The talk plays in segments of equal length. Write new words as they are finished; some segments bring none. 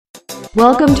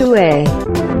Welcome to a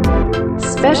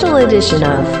special edition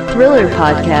of Thriller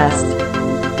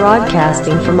Podcast,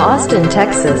 broadcasting from Austin,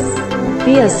 Texas,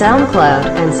 via SoundCloud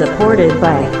and supported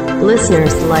by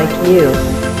listeners like you.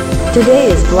 Today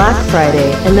is Black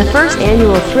Friday and the first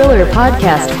annual Thriller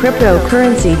Podcast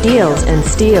cryptocurrency deals and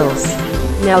steals.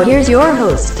 Now here's your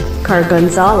host, Car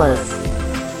Gonzalez.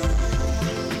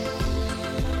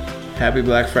 Happy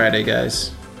Black Friday,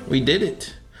 guys. We did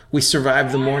it. We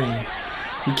survived the morning.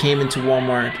 We came into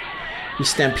Walmart. We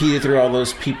stampeded through all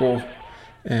those people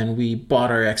and we bought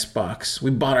our Xbox.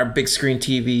 We bought our big screen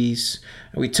TVs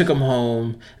and we took them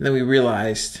home. And then we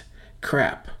realized,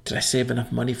 crap, did I save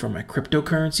enough money for my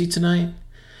cryptocurrency tonight?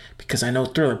 Because I know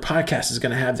Thriller Podcast is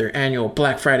going to have their annual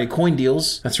Black Friday coin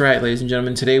deals. That's right, ladies and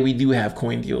gentlemen. Today we do have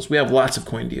coin deals. We have lots of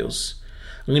coin deals.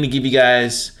 I'm going to give you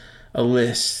guys a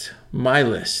list, my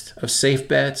list of safe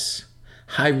bets,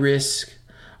 high risk,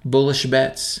 bullish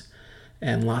bets,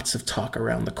 and lots of talk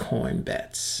around the coin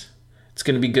bets. It's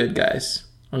going to be good, guys.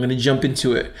 I'm going to jump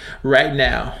into it right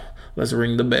now. Let's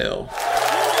ring the bell.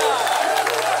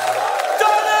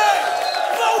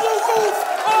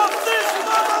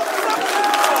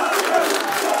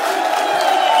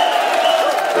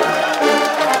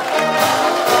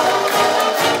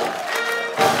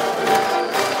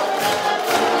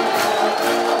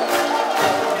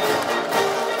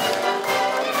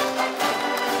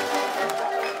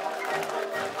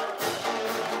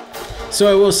 So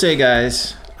I will say,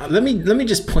 guys, let me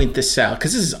just point this out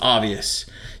because this is obvious.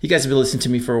 You guys have been listening to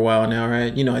me for a while now,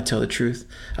 right? You know I tell the truth.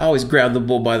 I always grab the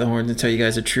bull by the horns and tell you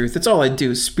guys the truth. That's all I do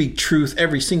is speak truth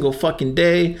every single fucking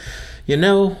day. You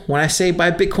know, when I say buy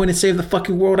Bitcoin and save the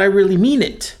fucking world, I really mean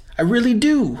it. I really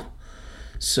do.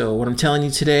 So what I'm telling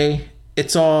you today,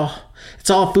 it's all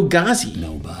fugazi.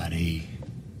 Nobody.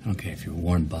 I don't care if you're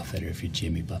Warren Buffett or if you're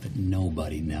Jimmy Buffett.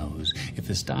 Nobody knows if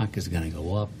the stock is going to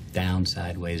go up, down,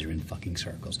 sideways, or in fucking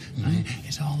circles. Right?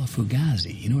 It's all a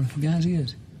fugazi. You know what a fugazi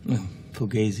is? Well,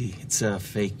 fugazi. It's a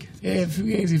fake. Yeah,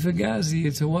 fugazi.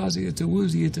 It's a wazi. It's a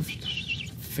woozy. It's a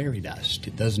fairy dust.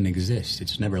 It doesn't exist.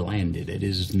 It's never landed. It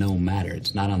is no matter.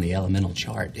 It's not on the elemental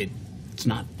chart. It's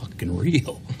not fucking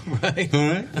real. Right?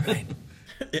 All right.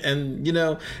 And, you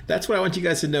know, that's what I want you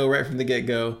guys to know right from the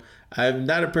get-go. I'm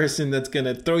not a person that's going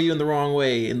to throw you in the wrong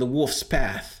way, in the wolf's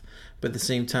path. But at the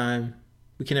same time,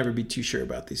 we can never be too sure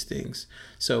about these things.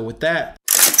 So with that,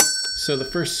 the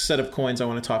first set of coins I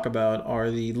want to talk about are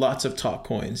the lots of talk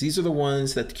coins. These are the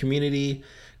ones that the community,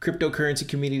 cryptocurrency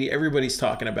community, everybody's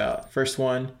talking about. First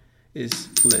one is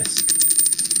LISK,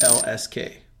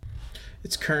 LSK.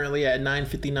 It's currently at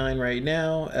 $9.59 right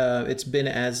now. It's been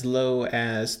as low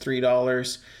as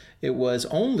 $3. It was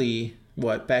only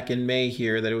back in May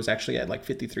here that it was actually at like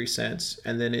 53 cents.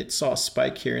 And then it saw a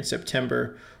spike here in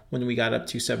September when we got up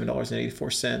to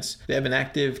 $7.84. They have an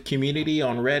active community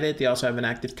on Reddit. They also have an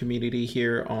active community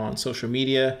here on social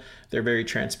media. They're very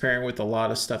transparent with a lot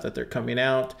of stuff that they're coming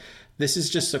out. This is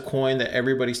just a coin that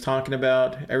everybody's talking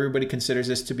about. Everybody considers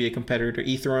this to be a competitor to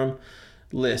Ethereum.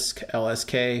 LISK,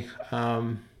 LSK.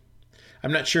 I'm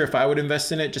not sure if I would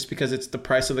invest in it just because the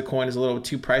price of the coin is a little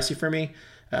too pricey for me,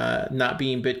 not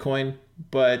being Bitcoin.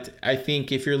 But I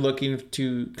think if you're looking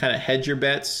to kind of hedge your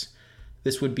bets,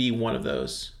 this would be one of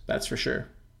those. That's for sure.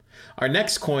 Our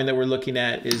next coin that we're looking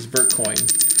at is Vertcoin.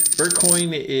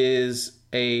 Vertcoin is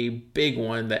a big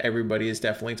one that everybody is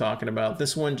definitely talking about.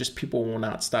 This one, just people will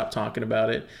not stop talking about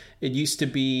it. It used to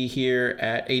be here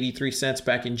at 83 cents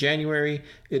back in January.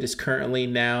 It is currently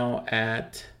now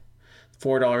at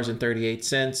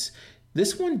 $4.38.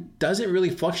 This one doesn't really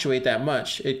fluctuate that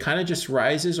much. It kind of just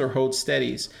rises or holds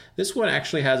steadies. This one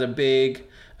actually has a big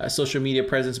social media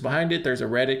presence behind it. There's a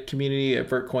Reddit community at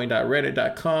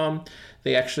vertcoin.reddit.com.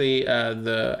 They actually,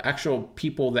 the actual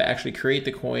people that actually create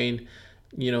the coin,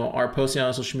 are posting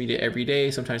on social media every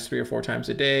day, sometimes 3 or 4 times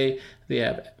a day. They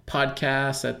have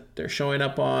podcasts that they're showing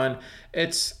up on.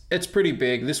 It's pretty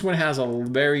big. This one has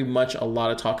very much a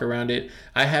lot of talk around it.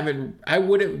 I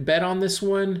wouldn't bet on this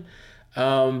one.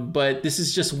 But this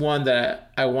is just one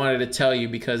that I wanted to tell you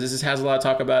because this has a lot of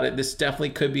talk about it. This definitely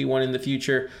could be one in the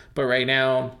future, but right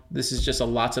now this is just a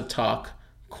lots of talk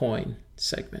coin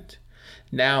segment.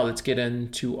 Now let's get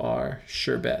into our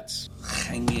sure bets.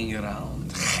 Hanging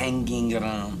around.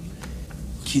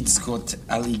 Kid's got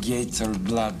alligator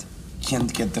blood.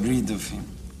 Can't get rid of him.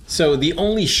 So the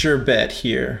only sure bet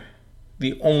here,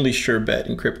 the only sure bet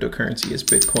in cryptocurrency is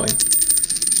Bitcoin.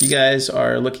 You guys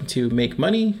are looking to make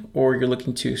money or you're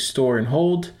looking to store and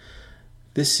hold,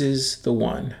 this is the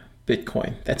one,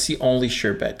 Bitcoin. That's the only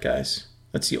sure bet, guys.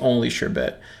 That's the only sure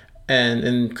bet. And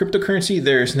in cryptocurrency,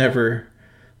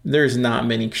 there's not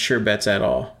many sure bets at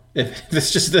all. If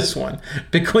it's just this one,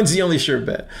 Bitcoin's the only sure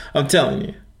bet. I'm telling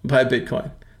you, buy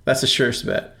Bitcoin. That's the surest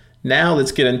bet. Now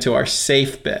let's get into our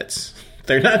safe bets.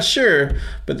 They're not sure,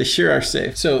 but they sure are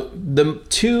safe. So the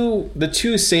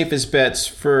two safest bets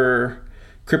for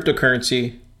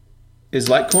cryptocurrency is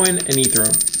Litecoin and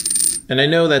Ethereum. And I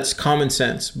know that's common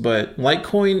sense, but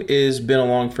Litecoin has been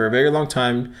along for a very long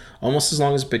time, almost as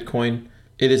long as Bitcoin.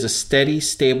 It is a steady,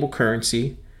 stable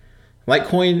currency.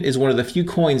 Litecoin is one of the few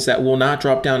coins that will not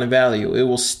drop down in value. It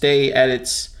will stay at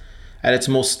its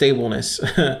most stableness.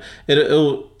 The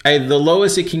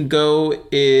lowest it can go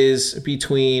is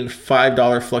between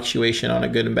 $5 fluctuation on a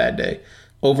good and bad day.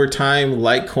 Over time,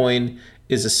 Litecoin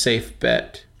is a safe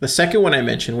bet. The second one I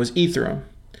mentioned was Ethereum.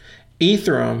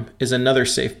 Ethereum is another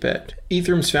safe bet.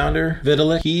 Ethereum's founder,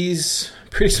 Vitalik, he's a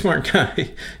pretty smart guy.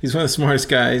 He's one of the smartest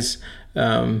guys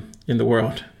in the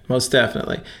world, most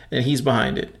definitely, and he's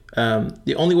behind it.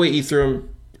 The only way Ethereum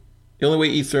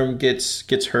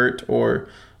gets hurt or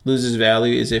loses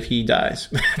value is if he dies.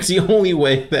 That's the only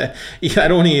way that I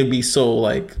don't need to be so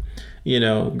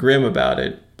grim about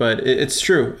it. But it's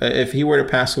true. If he were to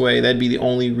pass away, that'd be the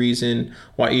only reason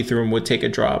why Ethereum would take a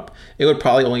drop. It would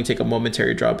probably only take a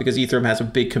momentary drop because Ethereum has a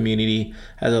big community,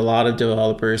 has a lot of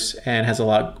developers, and has a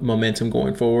lot of momentum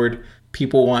going forward.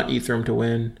 People want Ethereum to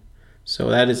win.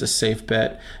 So that is a safe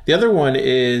bet. The other one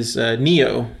is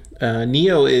NEO.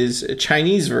 NEO is a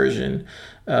Chinese version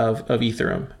of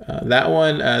Ethereum. That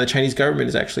one, the Chinese government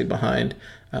is actually behind.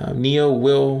 NEO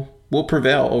will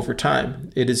prevail over time.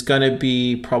 It is going to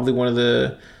be probably one of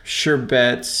the sure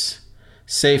bets,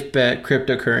 safe bet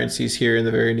cryptocurrencies here in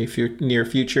the very near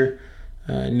future.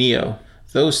 NEO.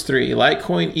 Those three,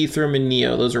 Litecoin, Ethereum, and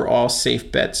NEO, those are all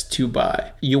safe bets to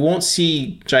buy. You won't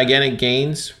see gigantic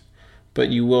gains, but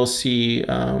you will see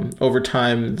over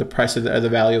time the price of the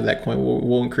value of that coin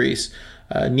will increase.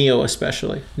 NEO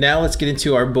especially. Now let's get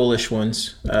into our bullish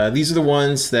ones. These are the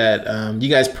ones that you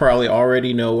guys probably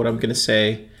already know what I'm going to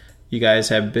say. You guys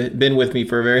have been with me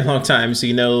for a very long time, so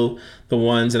you know the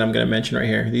ones that I'm going to mention right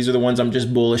here. These are the ones I'm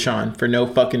just bullish on for no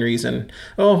fucking reason.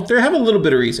 Oh, they have a little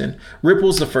bit of reason.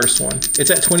 Ripple's the first one.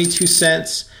 It's at 22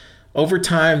 cents. Over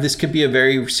time, this could be a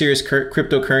very serious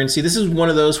cryptocurrency. This is one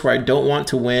of those where I don't want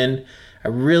to win. I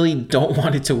really don't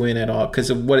want it to win at all because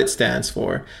of what it stands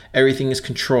for. Everything is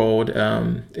controlled.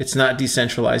 It's not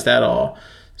decentralized at all.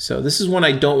 So this is one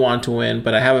I don't want to win,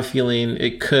 but I have a feeling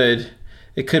it could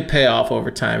pay off over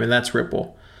time, and that's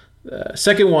Ripple.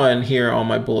 Second one here on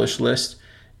my bullish list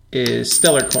is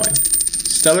Stellar Coin.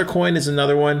 Stellar Coin is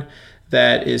another one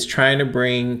that is trying to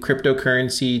bring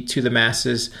cryptocurrency to the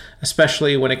masses,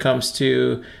 especially when it comes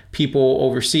to people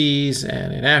overseas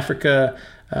and in Africa.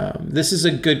 This is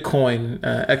a good coin.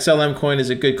 XLM coin is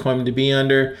a good coin to be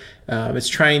under. It's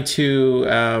trying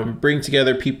to bring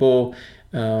together people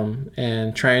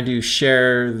and trying to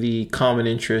share the common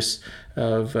interests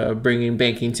of bringing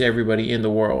banking to everybody in the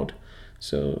world.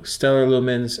 So Stellar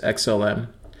Lumens XLM.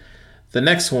 The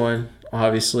next one,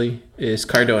 obviously, is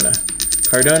Cardano.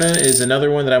 Cardano is another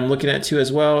one that I'm looking at too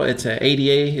as well. It's a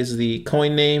ADA is the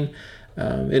coin name.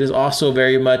 It is also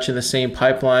very much in the same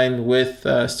pipeline with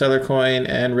Stellar Coin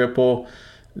and Ripple.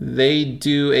 They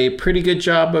do a pretty good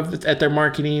job at their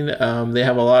marketing. They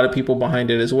have a lot of people behind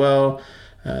it as well.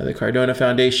 The Cardano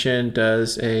Foundation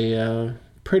does a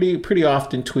pretty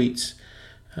often tweets,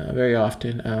 very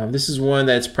often. This is one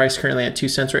that's priced currently at 2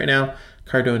 cents right now.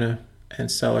 Cardano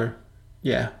and Stellar,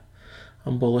 yeah,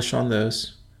 I'm bullish on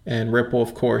those. And Ripple,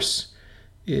 of course,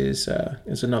 is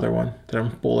another one that I'm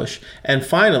bullish. And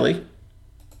finally,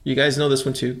 you guys know this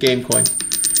one too, Gamecoin.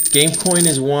 Gamecoin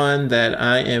is one that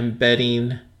I am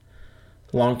betting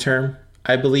long term.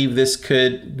 I believe this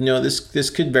could,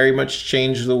 this could very much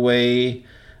change the way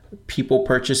people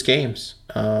purchase games,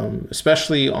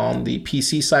 especially on the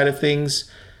PC side of things.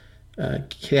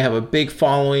 They have a big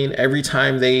following. Every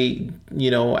time they,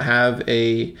 have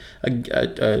a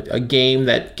game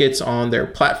that gets on their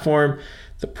platform,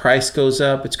 the price goes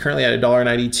up. It's currently at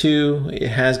 $1.92. It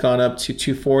has gone up to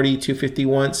 $2.40, $2.50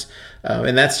 once.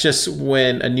 And that's just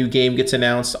when a new game gets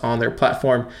announced on their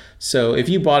platform. So if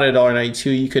you bought at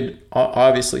 $1.92, you could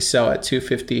obviously sell at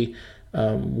 $2.50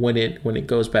 when it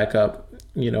goes back up,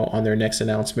 on their next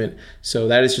announcement. So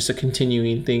that is just a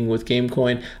continuing thing with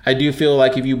Gamecoin. I do feel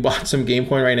like if you bought some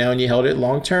Gamecoin right now and you held it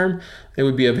long term, it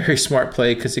would be a very smart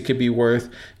play because it could be worth,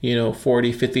 $40,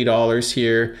 $50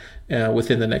 here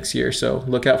within the next year. So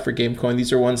look out for Gamecoin.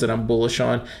 These are ones that I'm bullish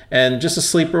on. And just a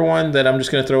sleeper one that I'm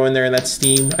just going to throw in there, and that's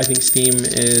Steam. I think Steam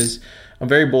I'm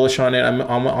very bullish on it. I'm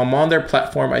on their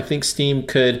platform. I think Steam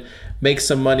could make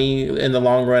some money in the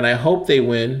long run. I hope they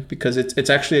win because it's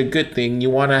actually a good thing. You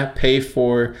want to pay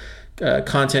for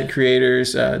content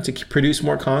creators to produce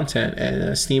more content,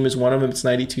 and Steam is one of them. It's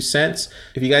 92 cents.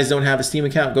 If you guys don't have a Steam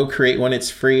account, go create one. It's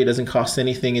free. It doesn't cost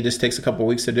anything. It just takes a couple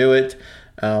weeks to do it.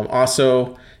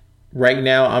 Also, right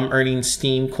now I'm earning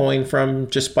Steam coin from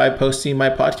just by posting my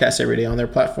podcast every day on their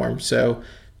platform. So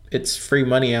it's free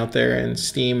money out there, and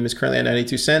Steam is currently at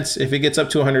 92 cents. If it gets up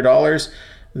to $100,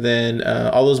 then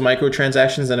all those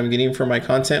microtransactions that I'm getting for my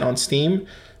content on Steam,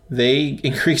 they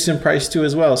increase in price too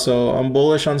as well. So I'm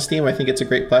bullish on Steam. I think it's a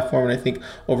great platform, and I think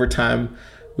over time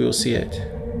we will see it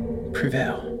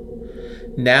prevail.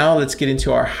 Now let's get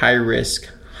into our high risk,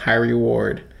 high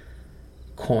reward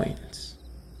coins.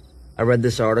 I read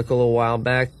this article a while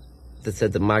back that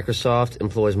said that Microsoft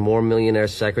employs more millionaire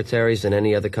secretaries than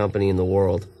any other company in the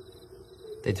world.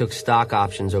 They took stock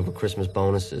options over Christmas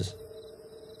bonuses.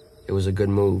 It was a good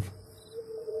move.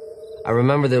 I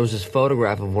remember there was this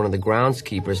photograph of one of the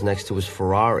groundskeepers next to his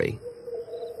Ferrari.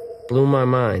 Blew my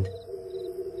mind.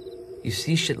 You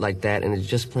see shit like that and it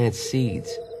just plants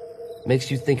seeds.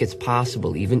 Makes you think it's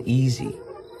possible, even easy.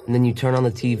 And then you turn on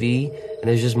the TV and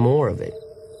there's just more of it.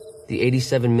 The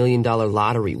 $87 million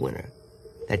lottery winner.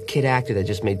 That kid actor that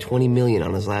just made $20 million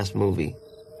on his last movie.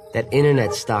 That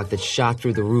internet stock that shot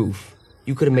through the roof.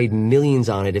 You could have made millions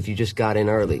on it if you just got in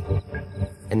early.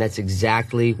 And that's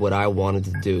exactly what I wanted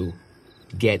to do.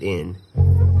 Get in.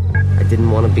 I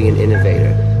didn't want to be an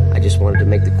innovator. I just wanted to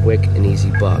make the quick and easy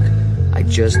buck. I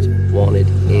just wanted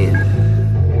in.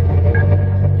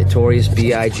 Notorious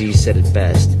B.I.G. said it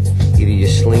best. Either you're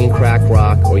slinging crack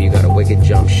rock or you got a wicked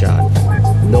jump shot.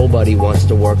 Nobody wants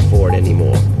to work for it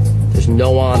anymore. There's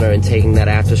no honor in taking that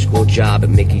after-school job at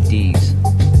Mickey D's.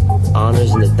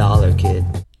 Honor's in the dollar, kid.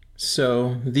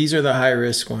 So these are the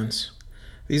high-risk ones.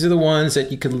 These are the ones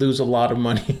that you could lose a lot of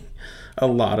money. A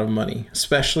lot of money,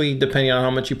 especially depending on how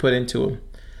much you put into them.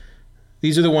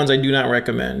 These are the ones I do not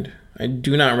recommend. I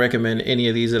do not recommend any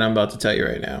of these that I'm about to tell you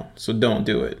right now. So don't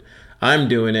do it. I'm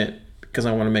doing it because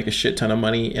I want to make a shit ton of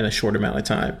money in a short amount of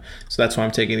time. So that's why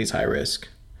I'm taking these high risk.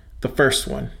 The first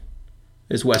one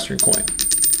is Western Coin.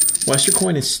 Western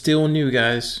Coin is still new,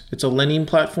 guys. It's a lending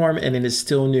platform and it is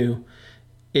still new.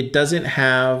 It doesn't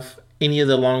have any of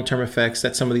the long-term effects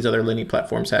that some of these other lending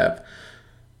platforms have.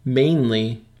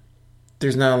 Mainly,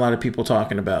 there's not a lot of people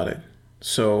talking about it.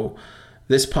 So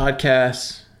this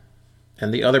podcast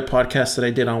and the other podcasts that I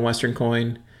did on Western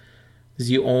Coin is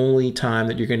the only time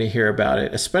that you're going to hear about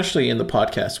it, especially in the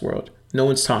podcast world. No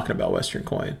one's talking about Western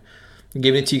Coin. I'm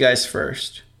giving it to you guys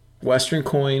first. Western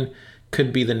Coin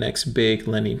could be the next big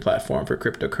lending platform for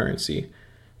cryptocurrency,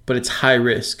 but it's high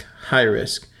risk, high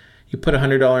risk. You put a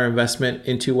 $100 investment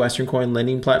into Western Coin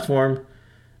lending platform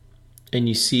and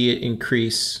you see it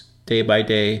increase day by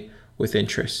day with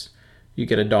interest. You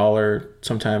get $1,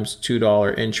 sometimes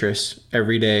 $2 interest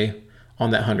every day on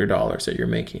that $100 that you're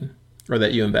making or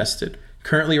that you invested.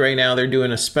 Currently right now they're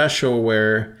doing a special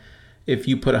where if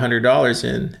you put $100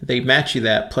 in, they match you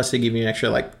that, plus they give you an extra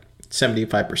like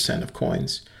 75% of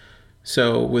coins.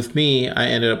 So with me, I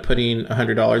ended up putting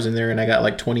 $100 in there and I got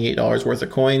like $28 worth of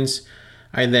coins.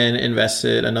 I then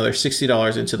invested another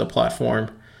 $60 into the platform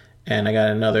and I got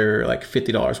another like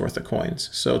 $50 worth of coins.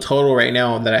 So total right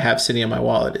now that I have sitting in my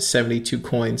wallet is 72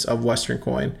 coins of Western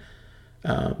Coin.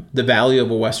 The value of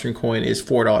a Western Coin is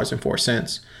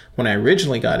 $4.04. When I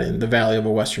originally got in, the value of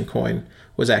a Western Coin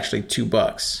was actually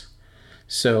 $2.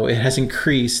 So it has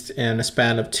increased in a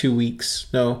span of 2 weeks.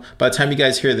 No, by the time you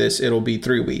guys hear this, it'll be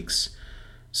 3 weeks.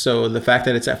 So the fact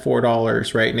that it's at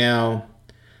 $4 right now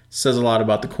says a lot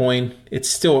about the coin. It's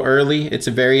still early. It's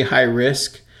a very high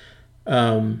risk.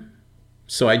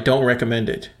 So I don't recommend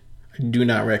it. I do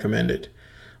not recommend it.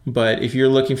 But if you're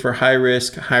looking for high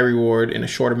risk, high reward in a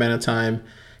short amount of time,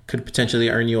 could potentially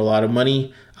earn you a lot of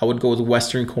money, I would go with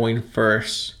Western Coin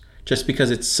first. Just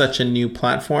because it's such a new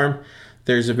platform,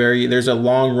 there's a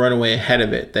long runway ahead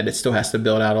of it that it still has to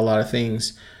build out a lot of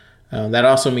things. That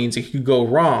also means it could go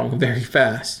wrong very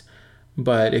fast.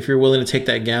 But if you're willing to take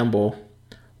that gamble,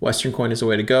 Western Coin is the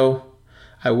way to go.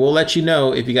 I will let you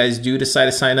know if you guys do decide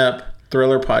to sign up,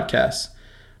 Thriller Podcast,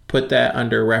 put that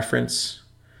under reference.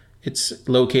 It's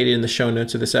located in the show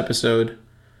notes of this episode.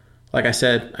 Like I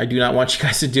said, I do not want you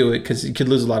guys to do it because you could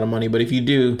lose a lot of money. But if you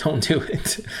do, don't do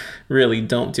it. Really,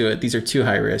 don't do it. These are too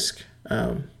high risk.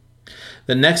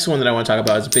 The next one that I want to talk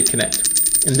about is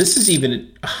BitConnect. And this is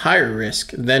even a higher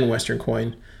risk than Western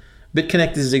Coin.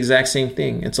 BitConnect is the exact same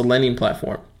thing. It's a lending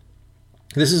platform.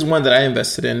 This is one that I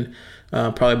invested in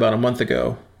probably about a month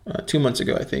ago, 2 months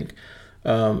ago, I think.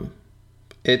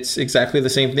 It's exactly the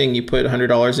same thing. You put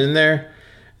 $100 in there.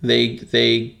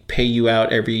 They pay you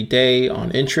out every day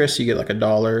on interest. You get like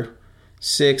 $1.06,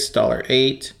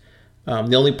 $1.08.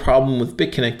 The only problem with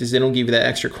BitConnect is they don't give you that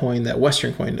extra coin that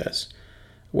Western Coin does.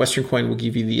 Western Coin will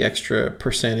give you the extra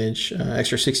percentage,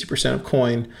 extra 60% of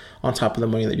coin on top of the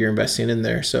money that you're investing in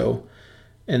there. So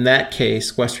in that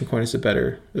case, Western Coin is a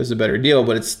better deal,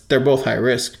 but they're both high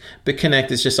risk.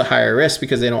 BitConnect is just a higher risk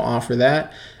because they don't offer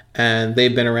that, and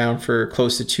they've been around for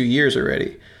close to 2 years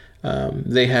already.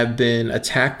 They have been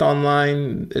attacked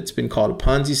online. It's been called a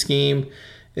Ponzi scheme.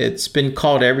 It's been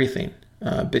called everything.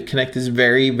 BitConnect is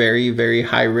very, very, very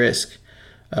high risk.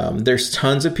 There's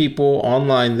tons of people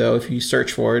online, though. If you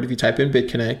search for it, if you type in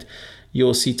BitConnect,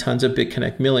 you'll see tons of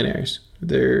BitConnect millionaires.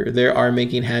 They are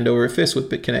making hand over fist with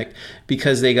BitConnect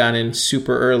because they got in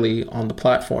super early on the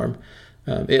platform.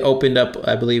 It opened up,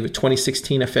 I believe,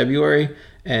 2016 of February,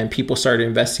 and people started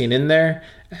investing in there,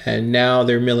 and now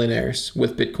they're millionaires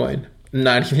with Bitcoin. I'm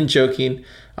not even joking.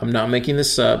 I'm not making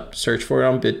this up. Search for it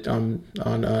on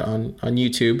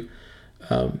YouTube.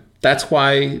 That's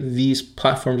why these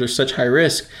platforms are such high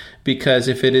risk, because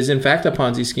if it is in fact a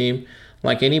Ponzi scheme,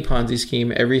 like any Ponzi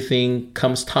scheme, everything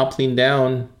comes toppling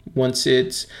down once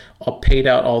it's all paid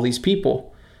out all these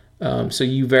people. So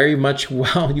you very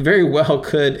well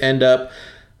could end up,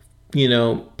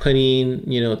 putting,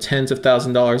 tens of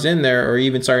 $1,000s in there, or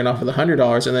even starting off with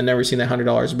 $100 and then never seeing that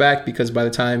 $100 back, because by the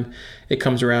time it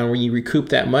comes around where you recoup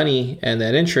that money and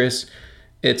that interest,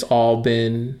 it's all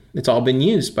been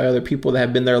used by other people that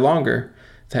have been there longer,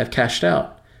 that have cashed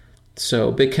out.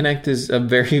 So BitConnect is a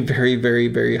very, very, very,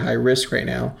 very high risk right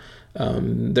now.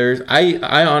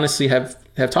 I honestly have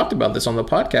talked about this on the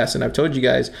podcast, and I've told you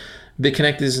guys,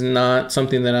 BitConnect is not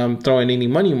something that I'm throwing any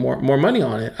more money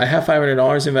on it. I have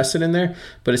 $500 invested in there,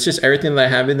 but it's just everything that I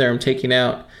have in there I'm taking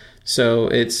out. So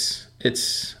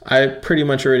I pretty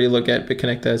much already look at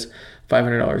BitConnect as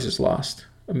 $500 is lost.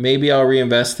 Maybe I'll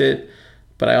reinvest it,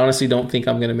 but I honestly don't think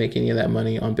I'm going to make any of that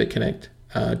money on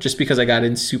BitConnect, just because I got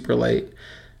in super late.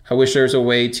 I wish there was a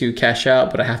way to cash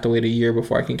out, but I have to wait a year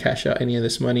before I can cash out any of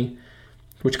this money,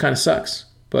 which kind of sucks.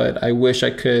 But I wish I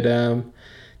could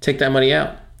take that money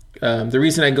out. The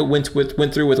reason I went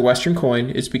through with Western Coin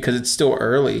is because it's still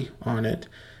early on it,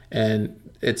 and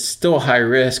it's still high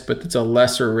risk, but it's a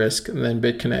lesser risk than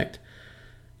BitConnect.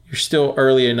 You're still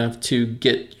early enough to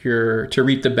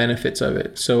reap the benefits of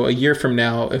it. So a year from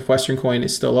now, if Western Coin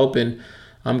is still open,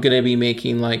 I'm going to be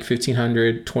making like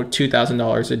 $1,500,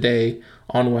 $2,000 a day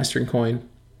on Western Coin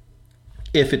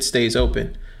if it stays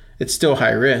open. It's still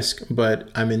high risk, but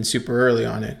I'm in super early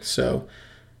on it. So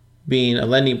being a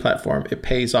lending platform, it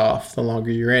pays off the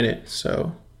longer you're in it.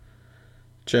 So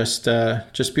just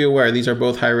be aware, these are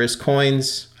both high risk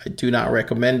coins. I do not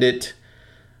recommend it.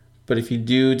 But if you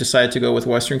do decide to go with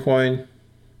Western Coin,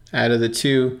 out of the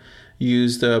two,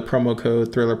 use the promo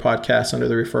code Thriller Podcast under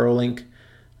the referral link.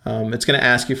 It's going to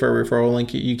ask you for a referral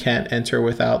link. You can't enter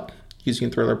without using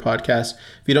Thriller Podcast.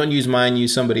 If you don't use mine,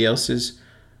 use somebody else's.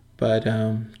 But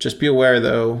just be aware,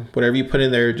 though, whatever you put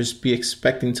in there, just be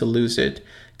expecting to lose it,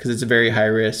 because it's a very high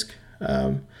risk,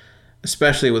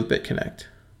 especially with BitConnect.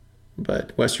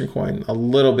 But Western Coin, a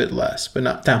little bit less, but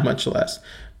not that much less.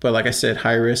 But like I said,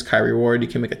 high risk, high reward. You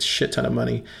can make a shit ton of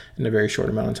money in a very short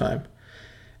amount of time.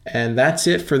 And that's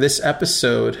it for this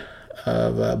episode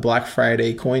of Black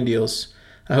Friday Coin Deals.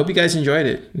 I hope you guys enjoyed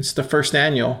it. It's the first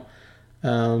annual.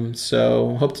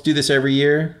 So hope to do this every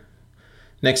year.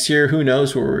 Next year, who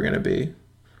knows where we're going to be.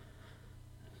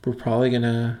 We're probably going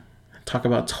to talk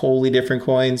about totally different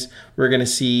coins. We're going to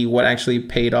see what actually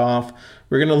paid off.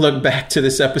 We're going to look back to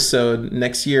this episode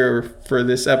next year for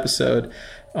this episode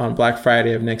on Black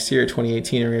Friday of next year,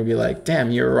 2018. We're going to be like,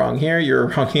 damn, you were wrong here, you were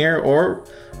wrong here. Or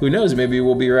who knows, maybe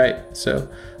we'll be right. So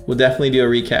we'll definitely do a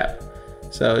recap.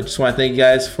 So just want to thank you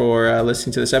guys for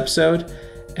listening to this episode.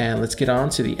 And let's get on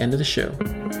to the end of the show.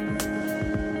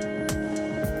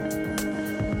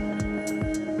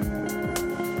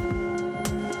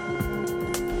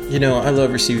 I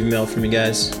love receiving mail from you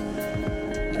guys.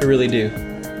 I really do.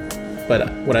 But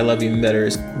what I love even better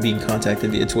is being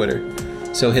contacted via Twitter.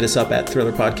 So hit us up at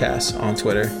Thriller Podcast on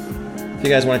Twitter. If you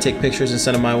guys want to take pictures and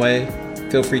send them my way,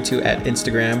 feel free to at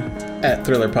Instagram at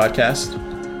Thriller Podcast.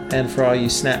 And for all you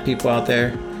Snap people out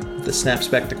there with the Snap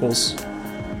spectacles,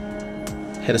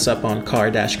 hit us up on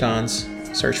Car Dash Cons,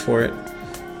 search for it,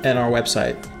 and our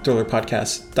website,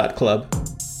 thrillerpodcast.club.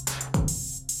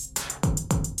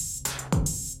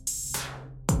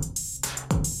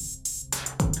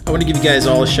 I want to give you guys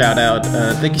all a shout out.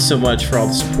 Thank you so much for all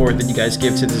the support that you guys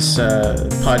give to this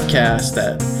podcast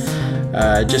that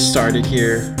just started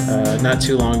here not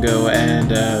too long ago, and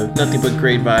nothing but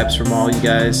great vibes from all you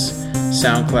guys.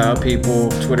 SoundCloud people,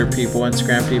 Twitter people,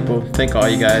 Instagram people. Thank all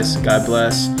you guys. God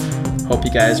bless. Hope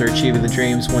you guys are achieving the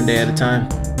dreams one day at a time.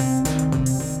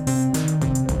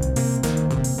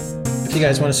 If you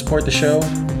guys want to support the show,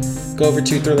 go over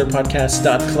to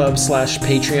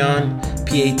thrillerpodcast.club/Patreon,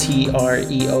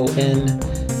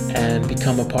 Patreon, and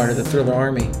become a part of the Thriller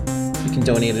Army. You can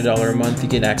donate $1 a month. You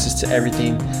get access to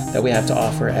everything that we have to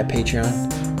offer at Patreon.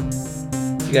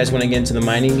 If you guys want to get into the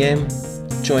mining game,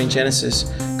 join Genesis.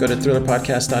 Go to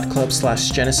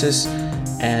thrillerpodcast.club/Genesis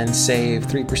and save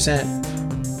 3%.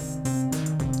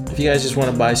 If you guys just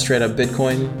want to buy straight up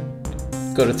Bitcoin,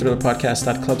 go to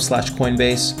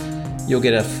thrillerpodcast.club/Coinbase. You'll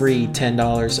get a free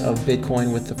 $10 of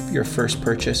Bitcoin with your first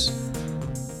purchase.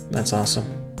 That's awesome.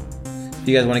 If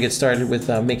you guys want to get started with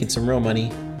making some real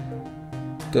money,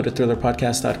 go to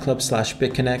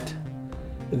thrillerpodcast.club/BitConnect.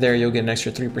 There you'll get an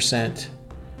extra 3%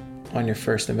 on your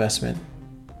first investment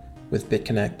with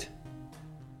BitConnect.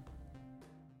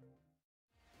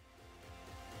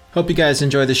 Hope you guys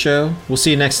enjoy the show. We'll see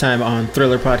you next time on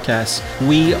Thriller Podcast.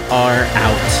 We are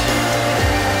out.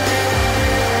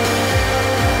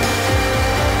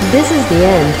 This is the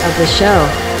end of the show.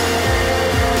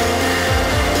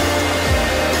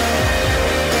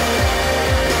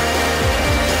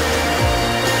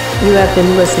 You have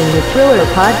been listening to Thriller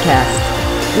Podcast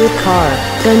with Car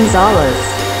Gonzalez.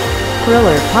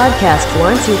 Thriller Podcast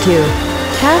wants you to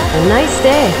have a nice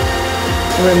day.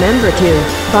 Remember to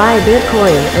buy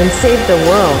Bitcoin and save the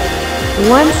world,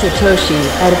 one Satoshi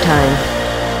at a time.